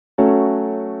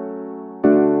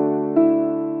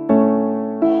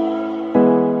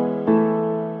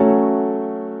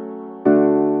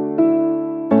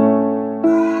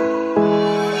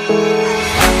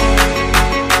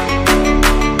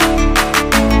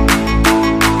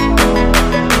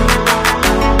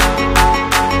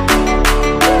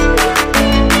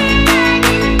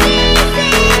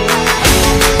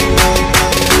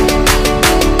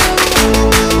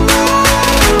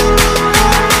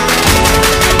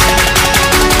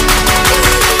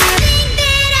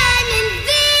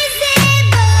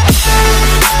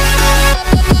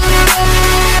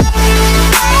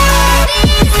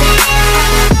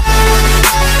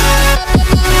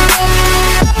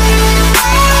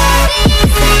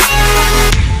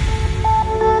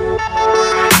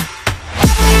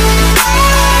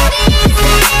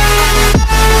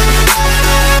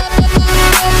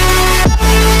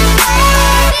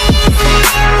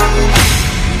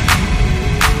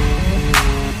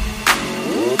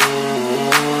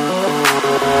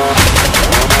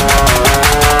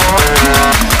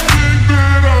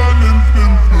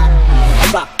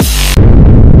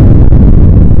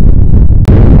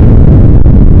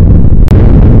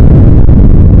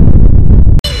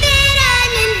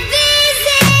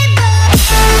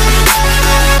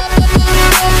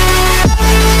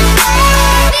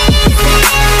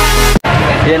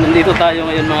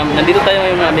Nandito tayo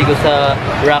ngayon mga amigo sa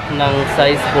rack ng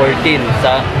size 14.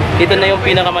 Ito na yung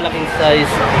pinakamalaking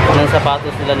size ng sapatos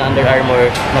nila na Under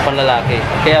Armour na panlalaki.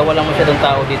 Kaya walang masyadong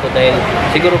tao dito dahil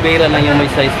siguro bihira lang yung may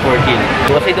size 14.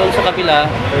 Kasi doon sa kabila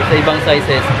or sa ibang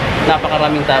sizes,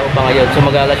 napakaraming tao pa ngayon. So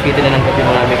mag-alas kita na ng kape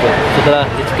mga amigo. So tara,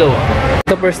 let's go!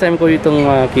 Ito first time ko itong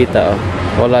kita.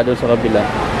 Wala doon sa kabila.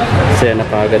 Kasi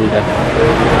napakaganda.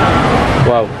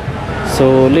 Wow!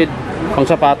 Solid!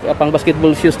 Pang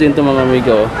basketball shoes din ito mga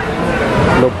amigo.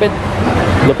 Lupit.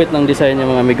 Lupit ng design niya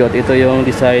mga amigo. At ito yung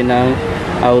design ng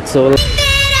outsole.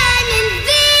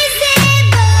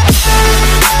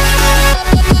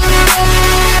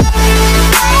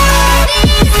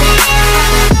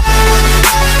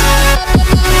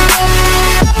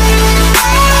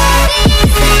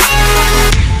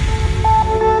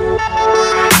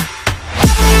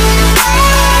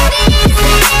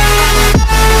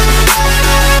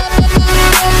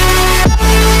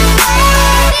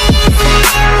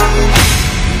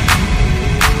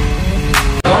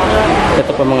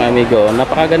 Ito pa mga amigo,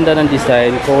 napakaganda ng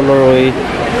design, colorway,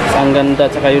 ang ganda,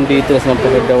 tsaka yung details ng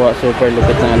pagkagawa, super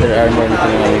lupit ng Under Armour nito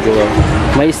mga amigo.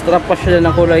 May strap pa siya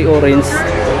ng kulay orange,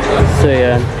 so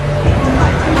yan,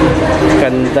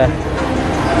 ganda.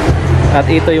 At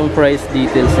ito yung price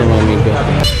details ng mga amigo.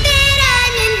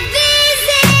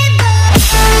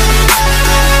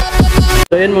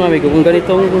 So yan mga amigo, kung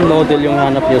ganitong model yung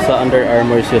hanap nyo sa Under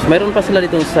Armour shoes, mayroon pa sila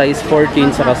ditong size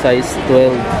 14 saka size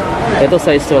 12. Ito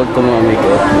size 12 to mga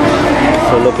amigo.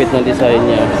 So lupit ng design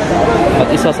niya. At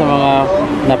isa sa mga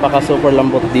napaka super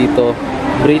lambot dito,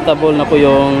 breathable na po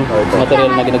yung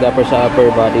material na ginagapper sa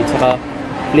upper body, tsaka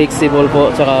flexible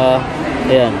po, tsaka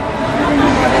ayan,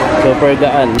 super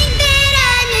gaan.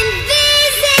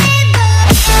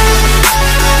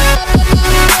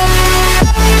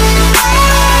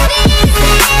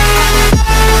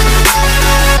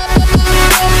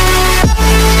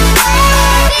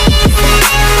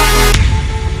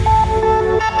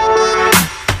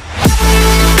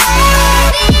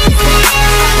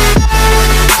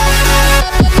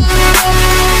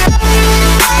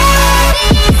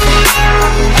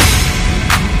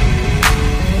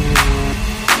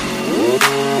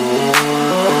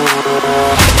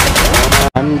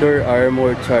 Under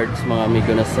Armour charts mga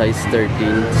amigo na size 13.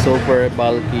 Super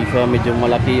bulky siya, medyo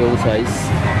malaki yung size.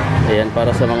 Ayan,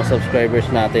 para sa mga subscribers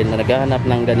natin na naghahanap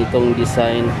ng ganitong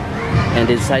design. And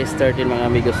then size 13 mga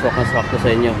amigo, swak sa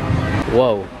inyo.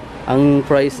 Wow! Ang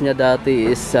price niya dati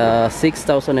is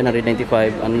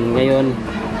 6,995. And ngayon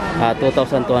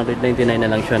 2,299 na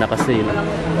lang siya nakasale.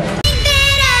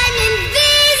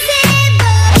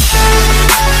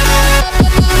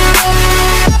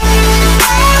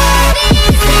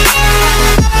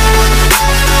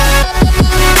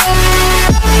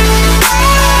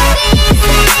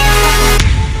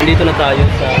 Dito na tayo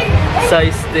sa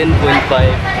size 10.5,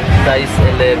 size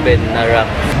 11 na rack.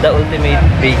 The ultimate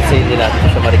bake sale nila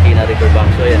sa Marikina Riverbank.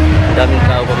 So yan, daming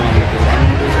tao pa mga dito.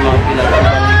 Sa mga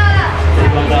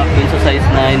ibang rack din sa size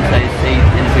 9, size 8,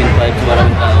 and 5, so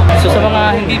maraming tao. So sa mga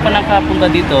hindi pa nakapunta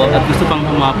dito at gusto pang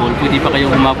humabol, pwede pa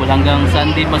kayong humabol hanggang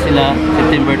Sunday pa sila,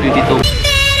 September 22.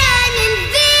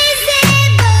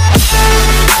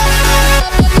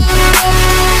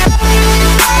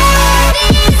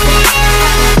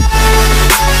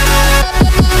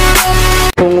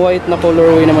 Kung white na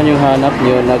colorway naman yung hanap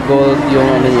nyo, na gold yung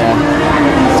ano niya.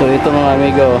 So ito mga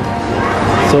amigo,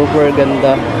 super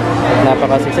ganda,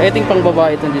 napaka-sexy. I think pang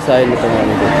babae itong design nito mga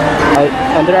amigo.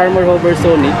 Under Armour Hover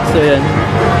Sonic, so yan.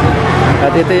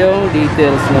 At ito yung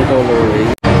details ng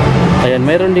colorway. Ayan,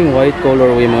 mayroon ding white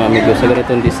colorway mga amigo sa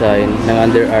ganitong design ng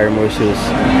Under Armour shoes.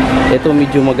 Ito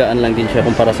medyo magaan lang din siya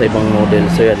kumpara sa ibang model.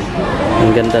 So yan,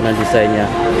 ang ganda ng design niya.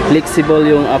 Flexible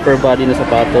yung upper body na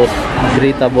sapatos,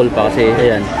 breathable pa kasi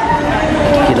ayan,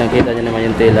 kitang-kita nyo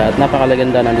naman yung tela. At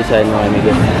napakalaganda ng design mga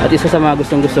amigo. At isa sa mga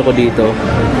gustong-gusto ko dito,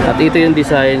 at ito yung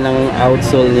design ng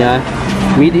outsole niya,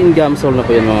 mid-in gum sole na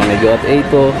po yun mga amigo. At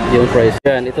ito yung price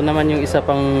yan. Ito naman yung isa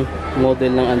pang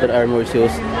model ng Under Armour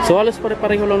shoes. So halos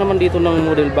pare-pareho lang naman dito ng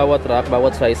model, bawat rack,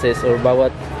 bawat sizes or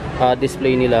bawat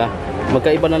display nila.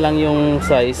 Magkaiba na lang yung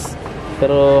size,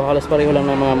 pero halos pareho lang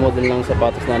ng mga model ng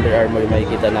sapatos na Under Armour yung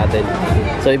makikita natin.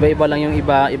 So iba-iba lang yung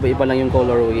iba-iba lang yung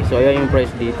colorway. So ayan yung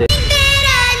price dito.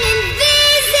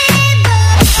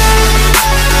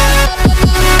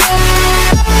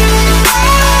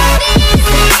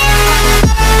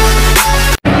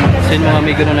 So yun mga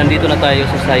amigo, nandito na tayo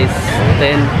sa size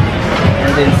 10.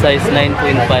 and then size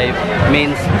 9.5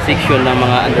 men's section ng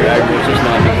mga Under Armour shoes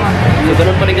mga amigo. So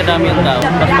ganoon pa rin kadami yung tao.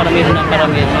 Mas parami rin ang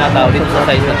karami ang mga tao dito sa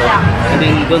size na to. And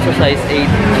then doon sa size 8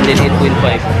 and then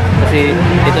 8.5. Kasi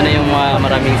ito na yung mga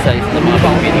maraming size ng mga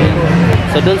pang-Pinoy.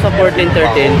 So doon sa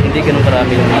 14-13, hindi ganoon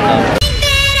karami yung mga tao.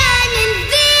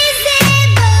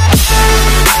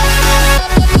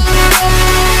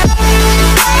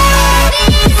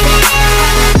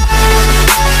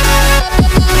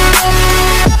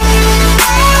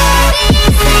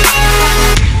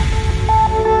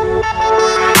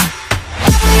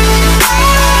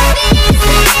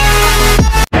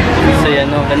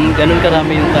 Ganun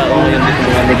karami yung tao ngayon dito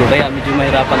mga amigo. Kaya medyo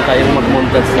mahirapan tayong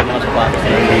mag-montage sa mga sapatos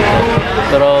na dito.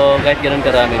 Pero kahit ganun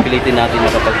karami, pilitin natin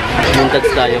makapag-montage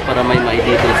tayo para may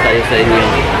ma-details tayo sa inyo.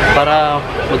 Para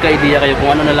magka-idea kayo kung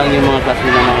ano na lang yung mga klase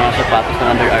ng mga sapatos ng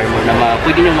Under Armour na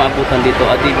pwede nyo maabutan dito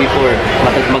at before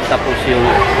magtapos yung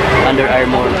Under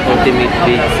Armour Ultimate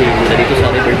Big Sale dito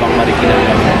sa Riverbank Marikina.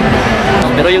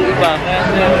 Pero yung iba,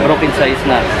 broken size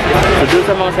na. So dun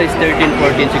sa mga size 13,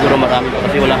 14 siguro marami pa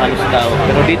kasi wala halos tao.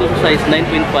 Pero dito sa size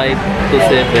 9.5 to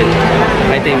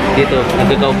 7, I think dito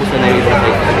nagkakaubusan na yung iba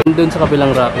size. Dun sa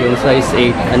kabilang rack, yung size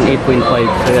 8 and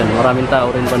 8.5. So yan, maraming tao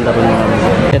rin banda rin mga amigo.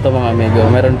 Ito mga amigo,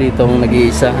 meron ditong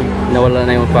nag-iisa, nawala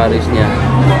na yung pares niya.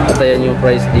 At ayan yung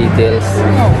price details.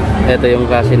 Ito yung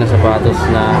klase ng sapatos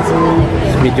na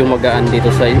medyo magaan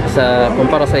dito sa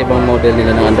kumpara sa ibang model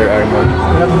nila ng Under Armour.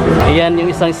 Ayan yung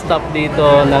isang stop dito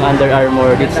ng Under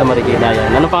Armour dito sa Marikina.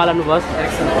 Ayan. Anong pangalan mo, boss?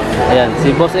 Ayan,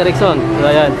 si Boss Erickson. So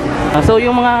ayan. So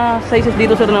yung mga sizes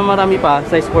dito sir na marami pa,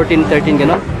 size 14, 13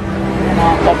 gano'n?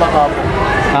 Pababa po.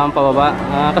 Pababa.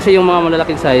 Kasi yung mga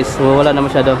malalaking size, wala na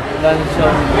masyado.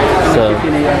 So,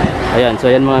 ayan. So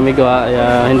ayan mga amigo,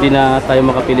 hindi na tayo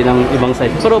makapili ng ibang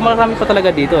size. Pero marami pa talaga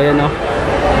dito, ayan no.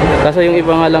 Kasi yung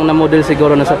iba nga lang na model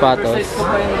siguro na sapatos. Size ko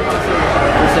pa yung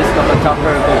size kapag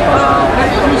chopper ko para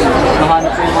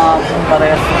mahanap yung mga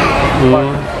parehas.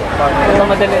 Ito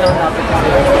madali lang natin kasi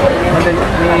madali,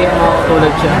 may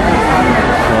tulad siya.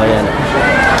 So ayan.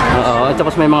 Oo, at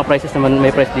tapos may mga prices naman,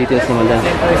 may price details naman dyan.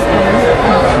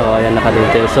 So ayan,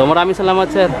 naka-details. So maraming salamat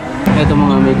sir. Ito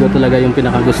mga amigo talaga yung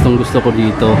pinakagustong gusto ko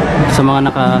dito sa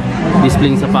mga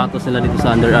naka-displaying sapatos nila dito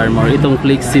sa Under Armour. Itong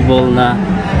flexible na,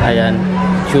 ayan,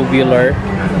 tubular.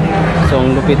 So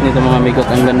ang lupit nito mga amigo,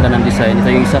 ang ganda ng design. Ito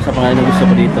yung isa sa pangalan na gusto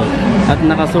ko dito. At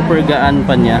naka-super gaan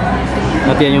pa niya.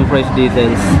 At yan yung price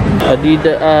details.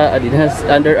 Adidas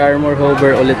Under Armour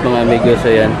hover ulit mga amigo.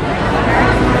 So yan.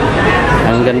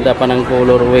 Ang ganda pa ng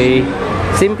colorway.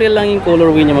 Simple lang yung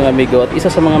colorway niya mga amigo. At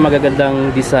isa sa mga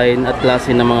magagandang design at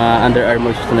klase ng mga Under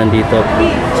Armour shoes na nandito.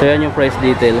 So yan yung price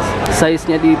details.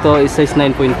 Size niya dito is size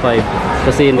 9.5.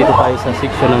 Kasi dito tayo sa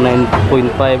section ng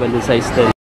 9.5 and then size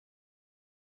 10.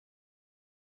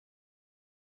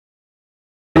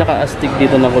 Naka-astig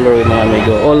dito na colorway mga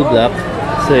amigo. All black.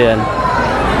 So yan.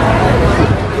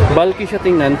 Bulky siya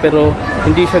tingnan pero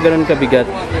hindi siya ganoon kabigat.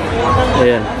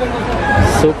 Ayan.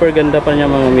 Super ganda pa niya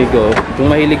mga amigo. Kung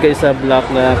mahilig kayo sa black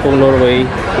na colorway,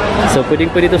 so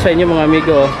pwede ito sa inyo mga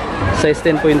amigo. Size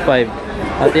 10.5.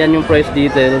 At yan yung price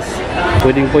details.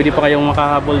 Pwede pa kayong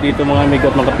makahabol dito mga amigo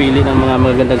at makapili ng mga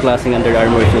magagandang klaseng Under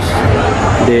Armour shoes.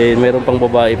 Then meron pang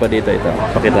babae pa dito. Ito,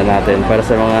 pakita natin para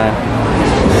sa mga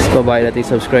babae nating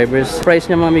subscribers.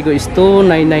 Price niya mga amigo is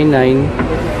 2,999.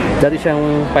 Dati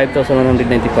siyang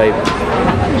 5,195.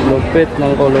 Lupit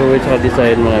ng colorway at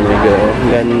design mga amigo.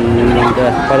 Ganda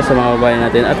para sa mga babae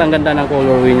natin. At ang ganda ng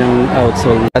colorway ng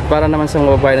outsole. At para naman sa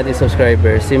mga babae natin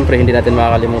subscribers, siyempre hindi natin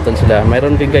makakalimutan sila.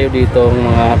 Mayroon din kayo dito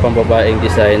mga pambabaeng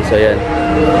design. So yan.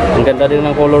 Ang ganda din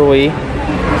ng colorway.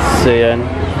 So yan.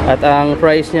 At ang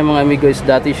price niya mga amigo is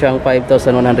dati siyang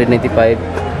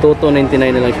 5,195.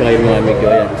 2,299 na lang siya ngayon mga amigo.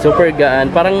 Ayan. Super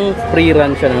gaan. Parang free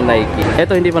run siya ng Nike.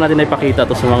 Ito hindi pa natin naipakita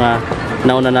to sa mga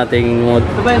nauna nating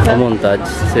montage.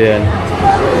 So yan.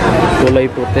 Kulay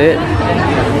puti.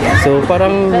 So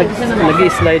parang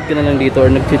nag-slide ka na lang dito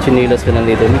or nag-chichinilas ka na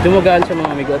lang dito. Medyo magaan siya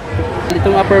mga amigo. At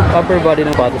itong upper body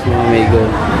ng patos mga amigo.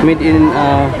 Made in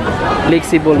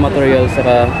flexible material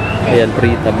saka ayan,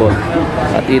 breathable.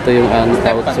 At ito yung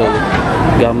outsole.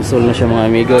 Gumsole na siya mga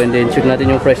amigo. And then check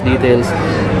natin yung price details.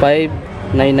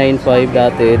 5,995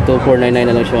 dati, 2,499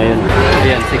 na lang siya ngayon.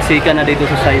 Ayan, siksika na dito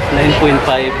sa size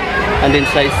 9.5 and then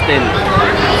size 10.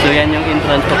 So yan yung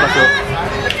entrance papasok.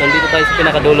 So dito tayo sa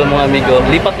pinakadulo mga amigo.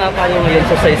 Lipat na tayo ngayon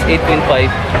sa size 8.5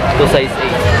 to size 8.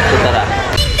 So tara.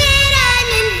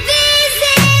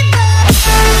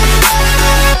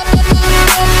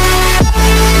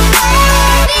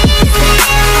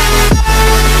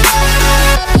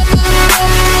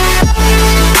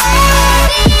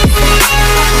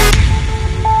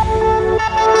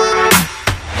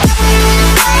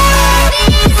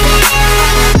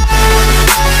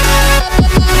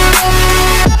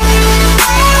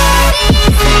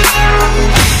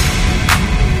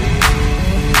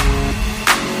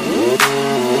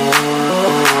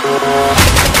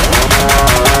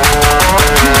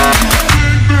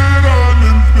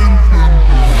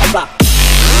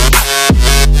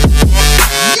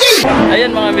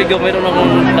 amigo, mayroon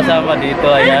akong kasama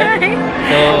dito. Ayan.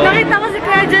 So, nakita ko si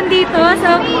Kuya John dito.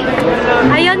 So,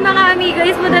 ayun mga amigo,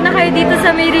 is muna na kayo dito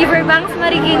sa may Riverbanks,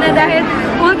 Marikina dahil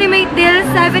ultimate deal,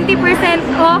 70%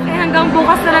 off hanggang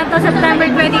bukas na lang to,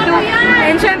 September 22.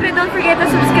 And syempre, don't forget to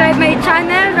subscribe my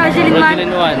channel,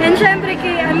 Rogelyn One. And syempre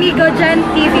kay Amigo Jan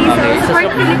TV. So,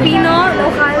 support Filipino,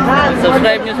 local.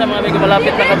 Subscribe nyo sa mga amigo,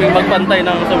 malapit na kami magpantay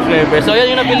ng subscribers. So,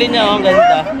 yan yung nabili niya, oh, ang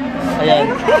ganda.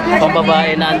 Ayan,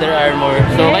 pambabae na Under Armour.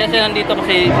 So, kaya siya nandito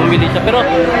kasi bumili siya. Pero,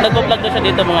 nag-vlog na siya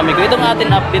dito mga amigo. Itong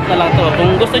atin update na lang to.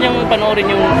 Kung gusto niyong panoorin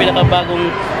yung pinakabagong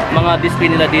mga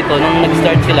display nila dito, nung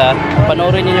nag-start sila,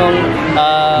 panoorin niyo yung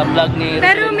vlog ni...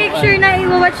 Pero make sure na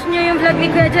i-watch niyo yung vlog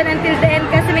ni Kuya John until the end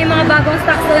kasi may mga bagong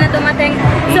stocks doon na dumating.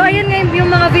 So, ayun nga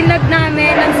yung mga vlog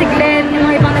namin, ng si Glenn, yung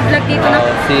mga ibang nag-vlog dito na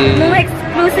mga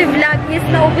exclusive vlog is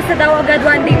naubos na daw agad,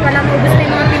 one day pa lang ubos na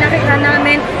yung mga pinakita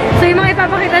namin. So, yung mga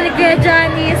ipapakita ni Kuya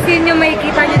John is yun yung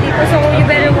makikita niyo dito. So, you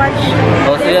better watch.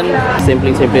 So, yan,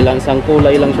 simpleng-simple lang. Isang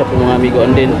kulay lang siya po mga amigo.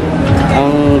 And then,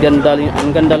 ang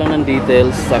ganda lang ng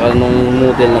details saka nung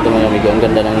model na ito mga amigo. Ang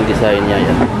ganda ng design niya.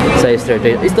 Yan. Size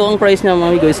 30. Ito ang price niya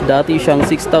mga amigo is dati siyang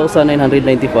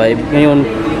 6,995. Ngayon,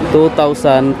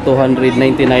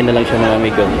 2,299 na lang siya mga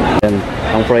amigo. Yan.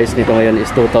 Ang price nito ngayon is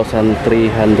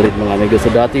 2,300 mga amigo. So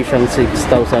dati siyang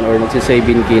 6,000 or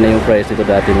magsi-7K na yung price nito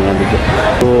dati mga amigo.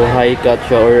 So high cut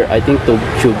siya or I think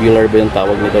tubular ba yung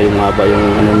tawag nito, yung haba yung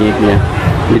niya.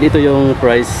 Dito yung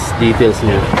price details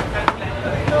niya.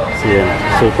 So yan.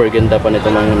 Super ganda pa nito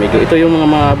mga amigo. Ito yung mga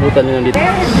maabutan nila dito.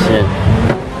 Yan.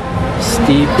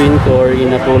 Stephen Curry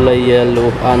na kulay yellow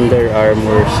Under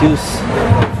Armour shoes.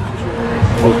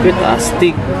 Bukit,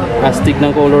 astig. Astig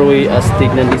ng colorway, astig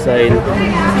ng design.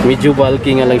 Medyo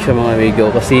bulky nga lang siya mga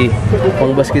amigo. Kasi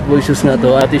pang basketball shoes na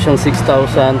to, ati siyang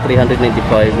 6,395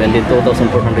 and then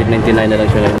 2,499 na lang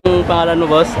siya. Ang pangalan mo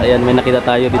boss? Ayan, may nakita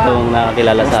tayo dito ng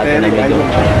nakakilala sa atin amigo.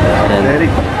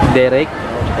 Derek.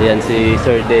 Ayan si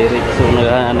Sir Derek. So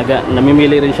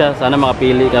namimili rin siya. Sana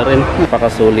makapili ka rin.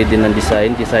 Napaka-solid din ng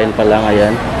design. Design pa lang,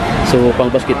 ayan. So pang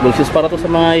basketball shoes para to sa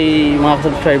mga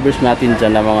subscribers natin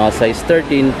dyan na mga size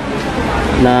 13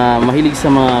 na mahilig sa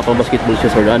mga pang basketball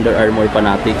shoes or Under Armour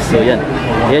fanatics. So yan.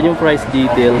 Yan yung price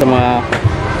detail sa mga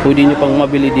pwede nyo pang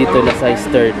mabili dito na size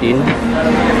 13.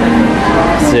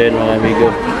 So yan mga amigo.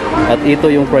 At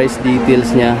ito yung price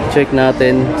details niya. Check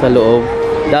natin sa loob.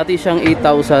 Dati siyang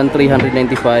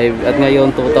 8,395 at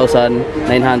ngayon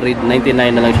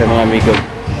 2,999 na lang siya mga amigo.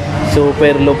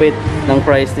 Super lupit ng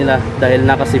price nila dahil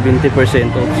naka 70%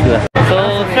 off sila.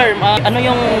 So sir, ano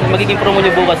yung magiging promo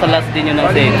nyo bukas sa last din yun ng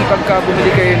sale? Pagka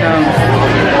bumili kayo ng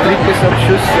 3 pieces of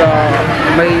shoes,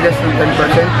 may less than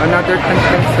 10%. Another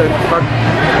 10% pag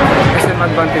SM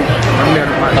advantage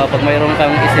meron pa. Pag mayroon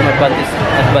kang SM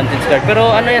advantage card.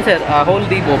 Pero ano yan sir? Whole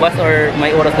day bukas or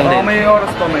may oras lang din? May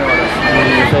oras pa, may oras.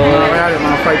 So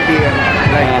mga 5 PM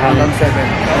like hanggang 7.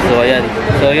 So ayan.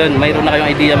 So yun, mayroon na kayong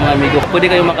idea mga amigo.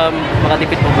 Pwede kayong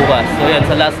makatipid po bukas. So yan,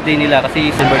 sa last day nila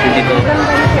kasi silver din dito.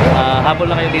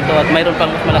 Habol na kayo dito at mayroon pang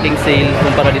mas malaking sale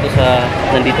kumpara dito sa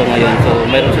nandito ngayon. So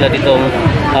mayroon sila ditong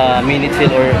minute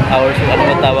sale or hours, ano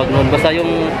ba tawag noon. Basta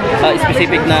yung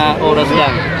specific na oras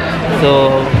lang. So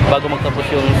bago magtapos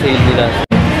yung sale nila.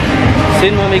 So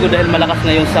yun mga amigo, dahil malakas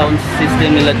na yung sound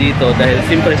system nila dito, dahil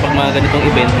siyempre pag mga ganitong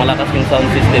event, malakas yung sound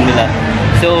system nila.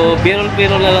 So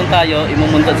biro-biro na lang tayo,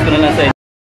 imumuntas ko na lang sa inyo.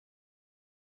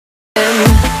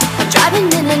 Driving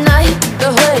in the night, the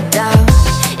hood down.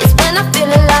 It's when I feel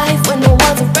alive, when no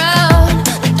one's around.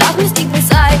 The darkness deep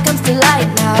inside comes to light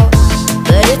now.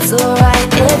 But it's alright,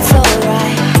 it's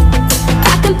alright.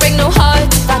 I can break no heart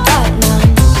if I got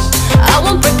none. I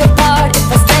won't break apart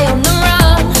if I stay on the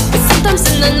run. But sometimes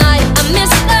in the night I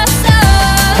miss the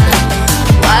sun.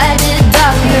 Why did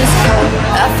darkness come?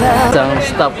 I felt Isang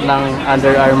stop ng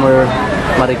Under Armour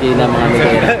Marikina mga amigo.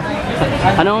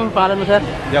 Anong pangalan mo sir?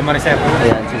 Jonry Vergara.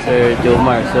 Ayan, si Sir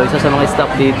Jomar. So isa sa mga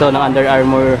staff dito ng Under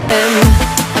Armour.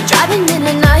 driving in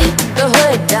the night, the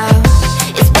hood down.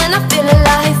 It's when I feel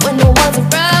alive, when no one's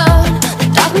around. The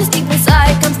darkness deep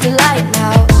inside comes to light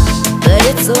now. But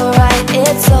it's alright,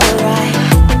 it's alright.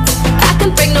 I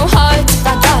can break no heart if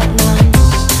I got none.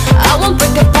 I won't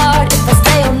break apart if I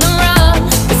stay on the run.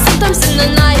 But sometimes in the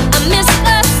night I miss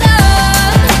the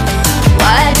sun.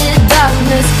 Why did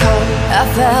darkness come? I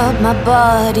felt my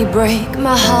body break,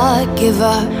 my heart give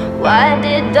up. Why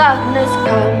did darkness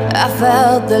come? I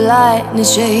felt the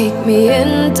lightness shake me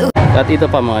into. At ito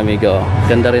pa mga amigo,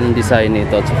 ganda rin ang design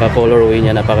nito at saka colorway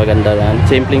niya, napakaganda lang.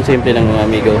 Simpleng-simple lang mga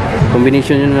amigo.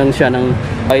 Combination yun lang siya ng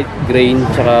white, grain,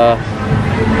 tsaka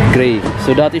Gray.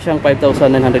 So dati siyang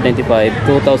 5,995,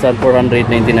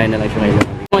 2,499 na lang siya ngayon.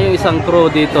 Yung isang crew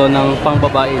dito ng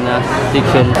pangbabae na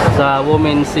section, sa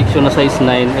women's section na size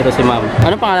 9, ito si ma'am.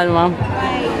 Ano pangalan mo, ma'am?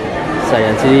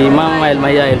 Sayan, si ma'am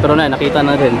Mayael, pero nakita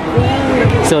na rin.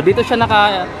 So dito siya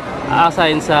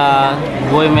naka-assign sa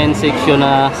women's section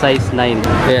na size 9.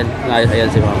 Ayan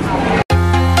si ma'am.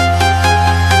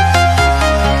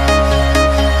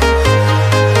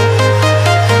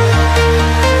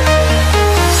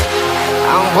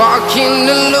 I'm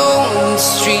walking alone, the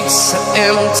streets are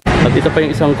empty. At ito pa yung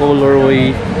isang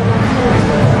colorway.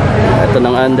 Ito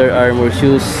ng Under Armour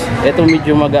shoes. Ito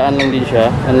medyo magaan lang din siya,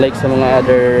 unlike sa mga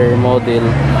other model.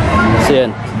 So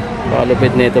yan,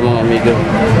 pakalupit na ito mga amigo.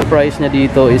 The price niya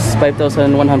dito is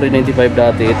 5,195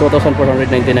 dati,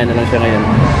 2,499 na lang siya ngayon.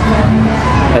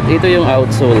 At ito yung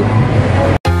outsole.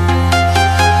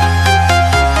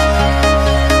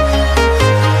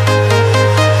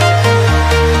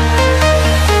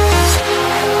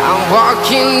 I'm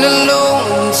walking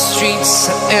alone, the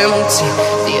streets are empty.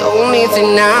 The only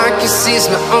thing I can see is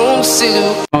my own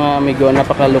silhouette. Mga amigo,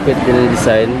 napakalupit din ang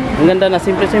design. Ang ganda na,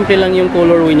 simple-simple lang yung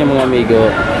colorway niya mga amigo.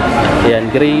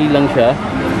 Ayan, gray lang siya.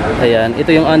 Ayan,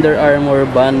 ito yung Under Armour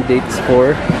Band-Aids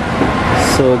 4.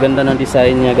 So, ganda ng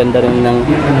design niya, ganda rin ng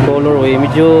colorway.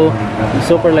 Medyo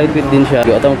super lightweight din siya.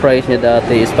 At ang price niya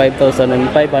dati is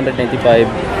 5,595.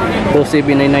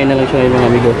 2,799 na lang siya ngayon mga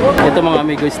amigo. Ito mga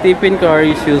amigo, Stephen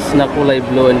Curry shoes na kulay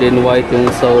blue and then white yung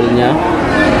sole niya.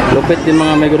 Lupit din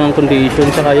mga amigo ng condition.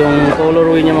 Saka yung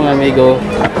colorway niya mga amigo,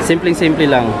 simpleng-simple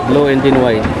lang, blue and then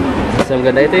white. So, ang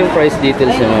ganda. Ito yung price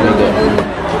details niya mga amigo.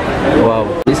 Wow.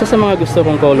 Isa sa mga gusto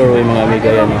kong colorway mga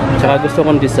amigo yan. Tsaka gusto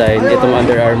kong design, itong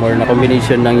Under Armour na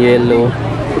combination ng yellow,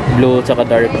 blue, tsaka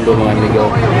dark blue mga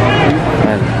amigo.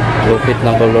 Ayan. Lupit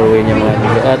ng colorway niya mga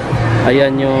amigo. At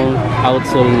ayan yung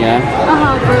outsole niya.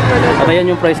 At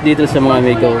ayan yung price details sa mga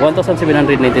amigo.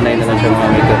 1,799 na lang siya mga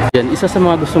amigo. Yan, isa sa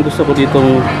mga gusto ko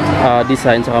ditong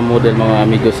design saka model mga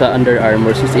amigo sa Under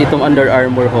Armour is itong Under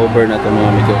Armour hover na ito mga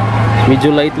amigo.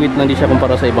 Medyo lightweight lang din siya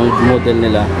kumpara sa ibang model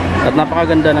nila. At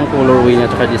napakaganda ng colorway niya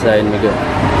at design amigo.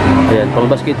 Ayan, pang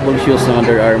basketball shoes ng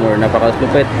Under Armour.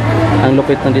 Napakalupit. Ang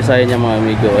lupit ng design niya mga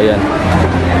amigo. Ayan.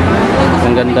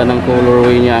 Ang ganda ng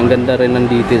colorway niya. Ang ganda rin ng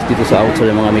details dito sa outsole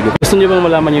mga amigo. Gusto niyo bang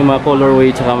malaman yung mga colorway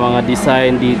tsaka mga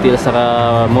design details saka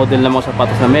model ng mga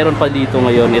sapatos na meron pa dito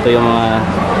ngayon? Ito yung mga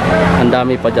ang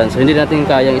dami pa dyan. So hindi natin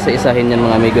kayang isa-isahin yan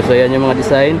mga amigo. So ayan yung mga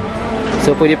design.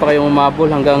 So pwede pa kayong umabol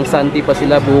hanggang Sunday pa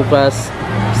sila bukas,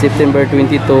 September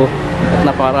 22. At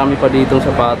napakarami pa ditong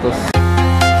sapatos.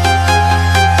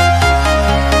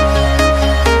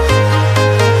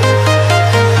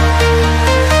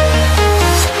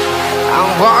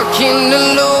 Walking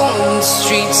alone, the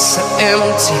streets are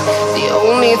empty. The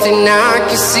only thing I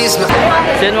can see is my...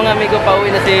 So yun mga amigo, pauwi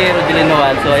na si Rogelyn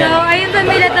Noal. So ayun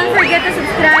Pamela, don't forget to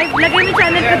subscribe. Lagay mo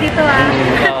channel ko dito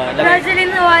Rogelyn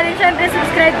Noal, and syempre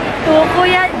subscribe to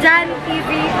Kuya Jan TV,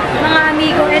 mga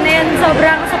amigo. And ayun,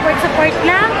 sobrang support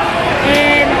lang.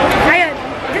 And ayun,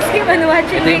 just keep on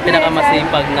watching. Ito yung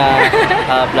pinakamasipag na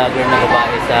vlogger na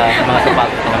babae sa mga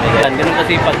sapatos ng amigo. Ganun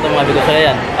kasipag itong mga amigo. So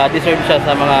ayan, deserve siya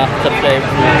sa mga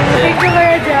subscribers. Thank you,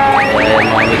 Kuya Jan. Ayan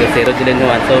mga amigo, si Rogelyn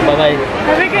Noal. So bye bye.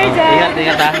 Happy Kuya Jan.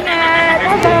 Ingat ha.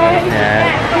 Bye-bye.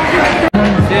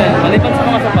 So yun, maliban sa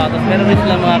mga sapatos, meron rin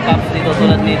silang mga caps dito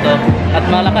tulad nito. At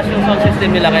malakas yung sound system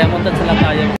nila kaya muntan sila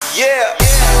tayo. Yeah!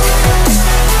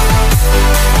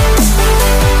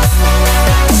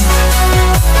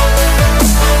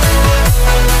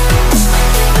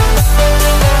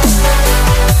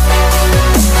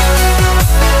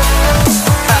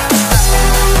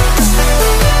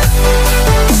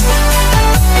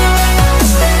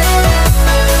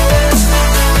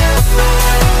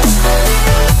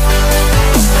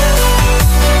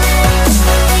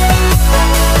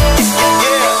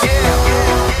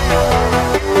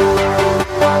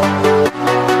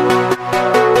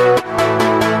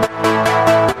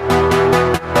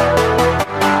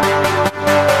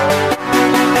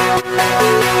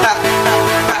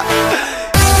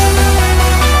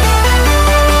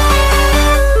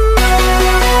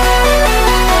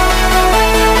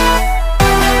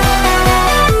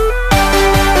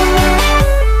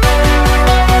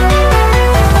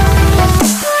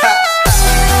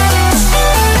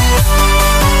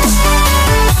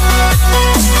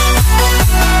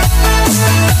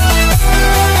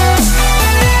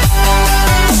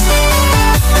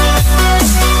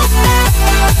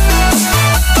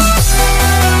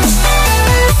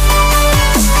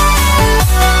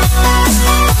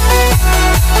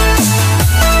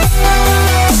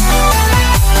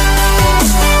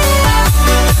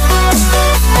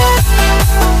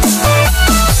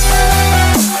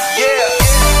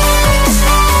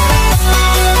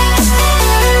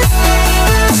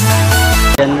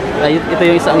 Ay, ito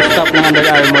yung isang stop ng Under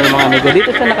Armour mga amigo. Dito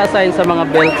siya naka-assign sa mga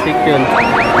belt section.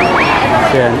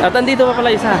 Ayan. At andito pa pala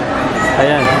isa.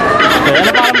 Ayan. So, ano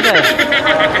pa kami sir?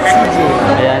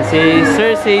 Ayan, si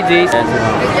Sir CJ. Ayan, si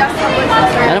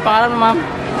Ma'am. Ano pangalan mo, Ma'am?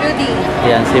 Judy.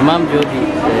 Ayan, si Ma'am Judy.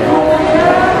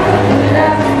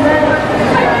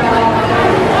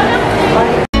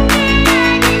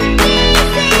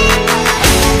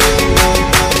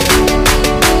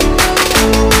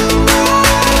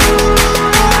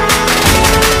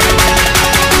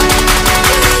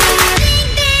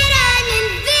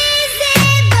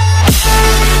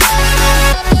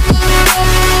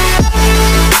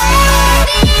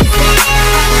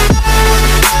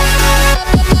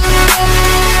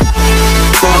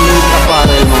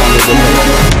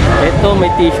 Ito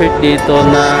may t-shirt dito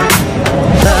na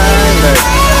standard.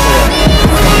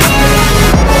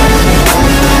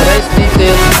 Price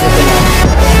details ito na.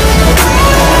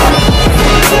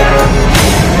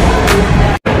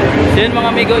 So yun mga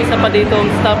amigo, isa pa dito ang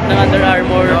staff ng Under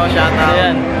Armour. Oh, shoutout.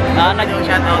 Ayan.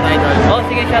 Shoutout idol. Oh,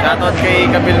 sige, shoutout Kay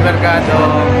Jonry Vergara.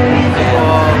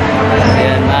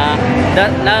 Ayan,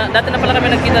 dati na pala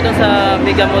kami nagkita doon sa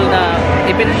Mega Mall na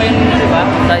event pa yun, di ba?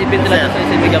 Sa event nila doon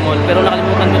sa Mega Mall. Pero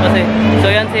nakalimutan ko kasi. So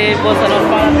yan si Boss, ano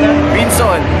pangalan ka?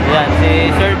 Vinson. Yan,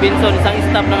 si Sir Vinson, isang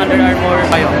staff ng Under Armour.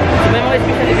 Kayo. So may mga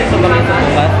special events ba ngayon sa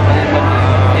bukas?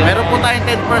 Meron po tayong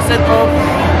 10% off.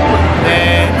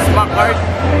 Smart card.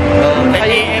 10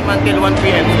 AM until 1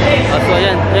 PM. So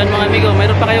ayan, mga amigo,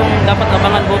 mayroon pa kayong dapat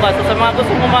abangan bukas. So sa mga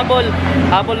gusto humabol,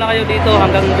 habol na kayo dito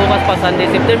hanggang bukas pa Sunday,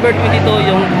 September 22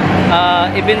 yung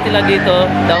event nila dito,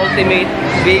 the ultimate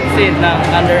big sale ng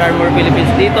Under Armour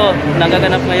Philippines dito,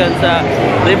 nagaganap ngayon sa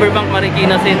Riverbank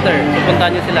Marikina Center. So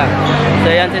puntahan nyo sila. So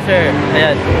ayan si Sir.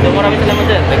 Ayan. So maraming salamat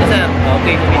sir. Thank you sir.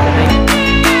 Okay, thank you.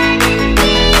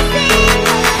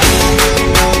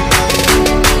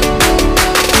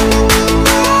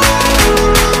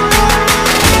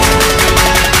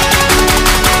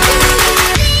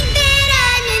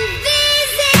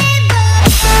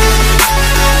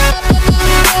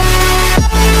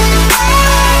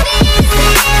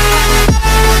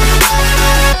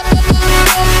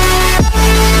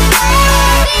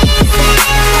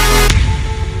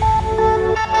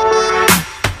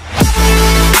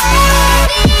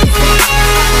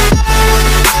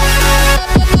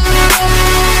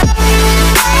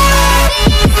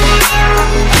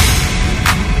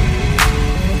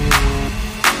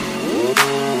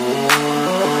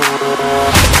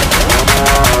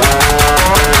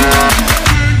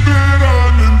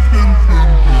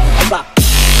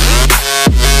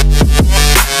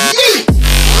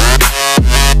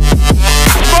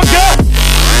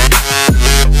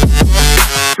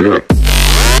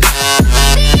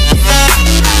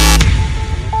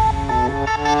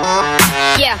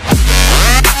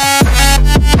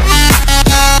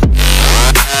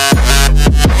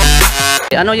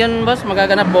 Ano yun boss?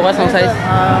 Magaganap bukas ng size?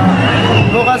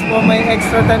 Bukas po may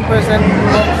extra 10%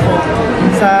 off po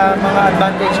sa mga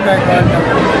advantage card order.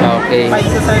 Okay. 5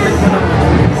 to 7 po na.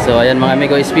 So ayan mga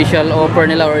amigo, special offer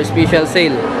nila or special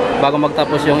sale bago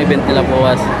magtapos yung event nila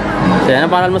bukas. So yan,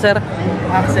 ang pangalan mo sir?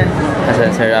 Axel.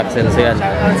 Sir Axel. So yan.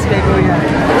 Shoutouts kay Kuya.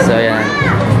 So ayan.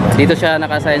 Dito siya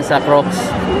naka-assign sa Crocs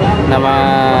na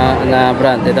mga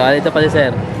brand. Ito pa si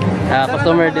sir.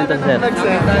 Customer din to sir.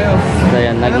 So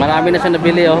ayan, marami na siya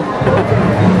nabili oh.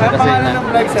 Kasi na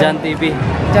Jan TV.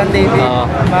 Jan TV.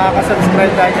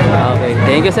 Makaka-subscribe tayo. Okay.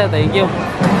 Thank you sir, thank you.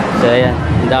 So ayan,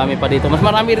 ang dami pa dito. Mas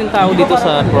marami rin tao dito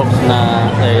sa Crocs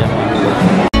na ayan.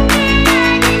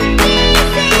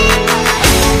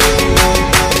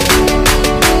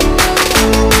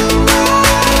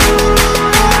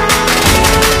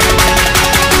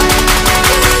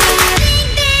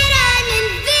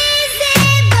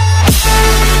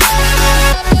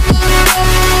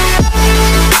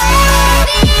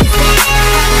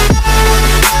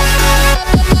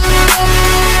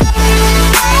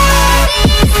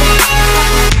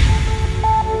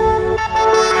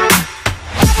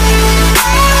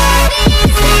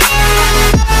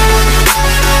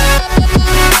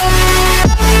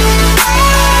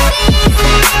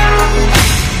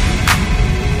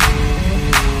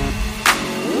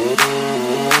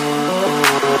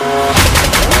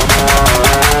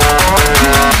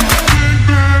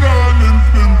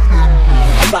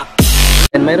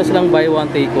 Mayroon silang buy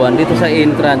one take one dito sa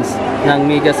entrance ng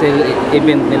mega sale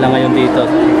event nila ngayon dito.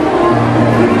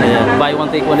 Ayan, buy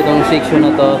one take one itong section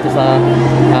na to sa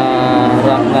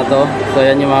rack na to. So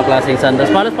ayan yung mga klaseng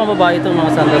sandals. Malas pang babae itong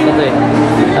mga sandals na to eh.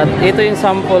 At ito yung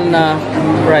sample na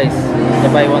price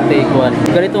na buy one take one.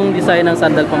 Ganitong design ng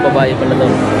sandal pang babae pala to.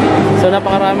 So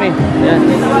napakarami. Ayan.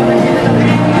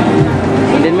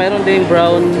 And then mayroon ding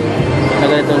brown na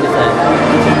ganitong design.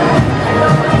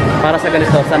 Para sa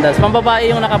ganito, sandals.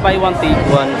 Pambabae yung naka buy one take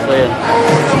one. So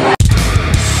yun.